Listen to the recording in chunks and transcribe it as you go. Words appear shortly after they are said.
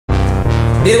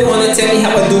They don't wanna tell me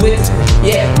how I do it.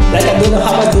 Yeah, like I don't know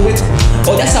how I do it.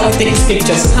 Oh, that's how I take his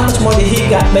pictures. How much money he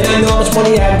got, man, I know how much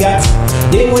money I got.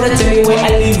 They don't wanna tell me where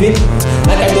I live in,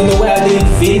 like I don't know where I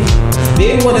live in.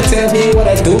 They don't wanna tell me what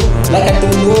I do, like I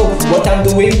don't know what I'm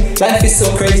doing. Life is so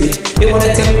crazy. They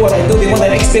wanna tell me what I do, they wanna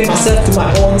explain myself to my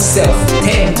own self.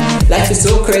 Damn, life is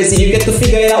so crazy. You get to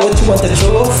figure out what you want, the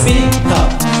trophy, huh?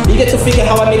 You get to figure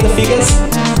how I make the figures.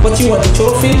 What you want, the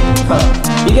trophy,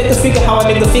 huh? You get to figure how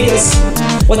I make the figures.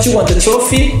 What you want, the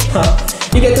trophy, huh?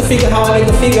 You get to figure how I make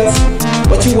the figures.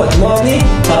 What you want, money,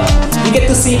 huh? You get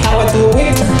to see how I do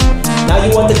it. Now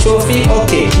you want the trophy,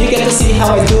 okay. You get to see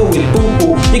how I do it, boo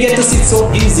boo. You get to see it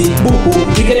so easy, boo boo.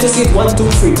 You get to see it 1, 2,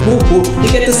 3, boo boo. You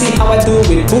get to see how I do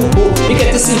it, boo boo. You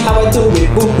get to see how I do it,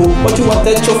 boo boo. What you want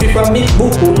the trophy from me,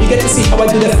 boo boo. You get to see how I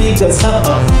do the figures,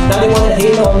 Now they wanna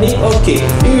hate on me, okay.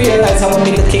 You realize how I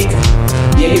make the cake.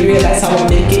 Yeah, you realize how I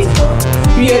make it,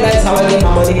 You realize how I get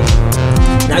my money.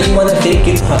 Now you wanna fake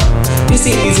it, You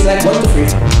see it easy like 1, 2, 3.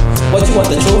 What you want,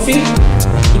 the trophy?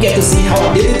 You get to see how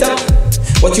I build it up.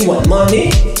 What you want,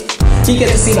 money? You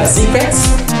get to see my secrets.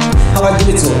 How I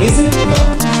do it so easy.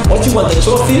 What you want, the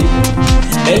trophy?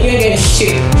 And you ain't getting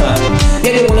shit.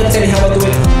 Yeah, they wanna tell me how I do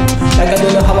it. Like I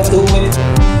don't know how I do it.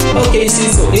 Okay, you see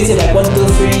it so easy like 1, 2,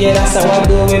 3. Yeah, that's how I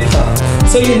do it.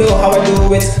 So you know how I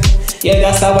do it. Yeah,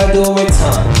 that's how I do it.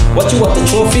 What you want, the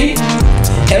trophy?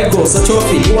 Here it goes, a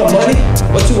trophy. You want money?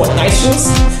 What you want, nice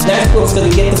shoes? Nice clothes, cause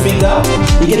you get to figure out.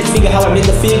 You get to figure how I make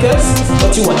the figures.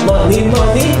 What you want, money,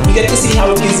 money? You get to see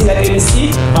how it is like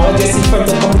ABC. How I just in front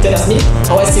of the computer as me.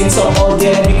 How I sing song all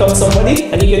day and become somebody.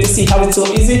 And you get to see how it's so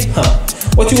easy.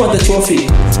 What you want, the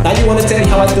trophy? Now you wanna tell me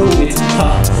how I do it.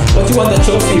 What you want, the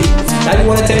trophy? Now you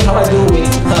wanna tell me how I do it.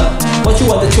 What you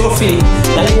want, the trophy?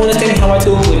 Now you wanna tell me how I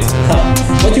do it.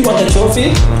 What you want, the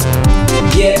trophy?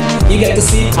 Yeah, you get to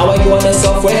see how I go on the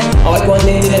software, how I go on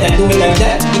the internet and do it like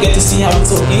that. You get to see how it's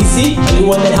so easy, and you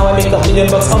wonder how I make $1 million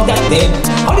off that. Damn,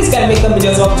 how this guy make $1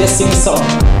 million off just sing a song?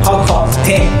 How come?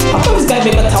 Damn, how come this guy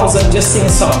make 1,000 just sing a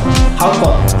song? How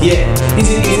come? Yeah, is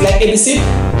it like ABC?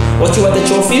 What you want, the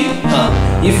trophy?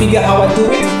 You figure how I do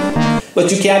it,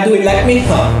 but you can't do it like me,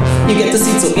 You get to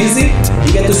see it so easy.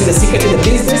 You get to see the secret in the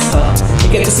business, You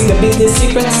get to see the business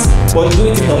secrets, but do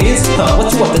it with no ease,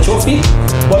 What you want, the trophy?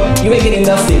 But you ain't getting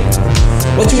nothing.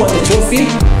 What you want, the trophy?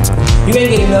 You ain't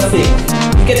getting nothing.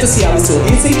 You get to see how it's so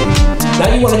easy.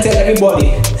 Now you wanna tell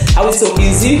everybody how it's so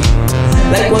easy.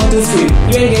 Like 1, 2, 3.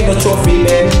 You ain't getting no trophy,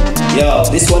 man. Yo,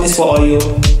 this one is for all you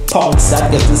punks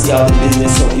that get to see how the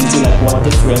business so easy, like 1,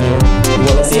 2, 3, and you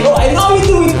wanna say, oh, I know how we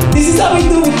do it. This is how we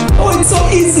do it. Oh, it's so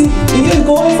easy. You just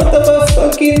go in front of a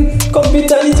fucking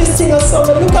computer and you just sing a song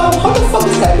and look how the fuck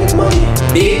this guy make money,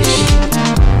 bitch.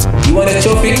 You want a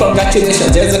trophy?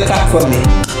 Congratulations. There's a clap for me.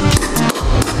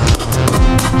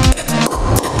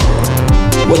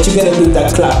 What you gonna do with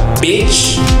that clap,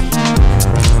 bitch?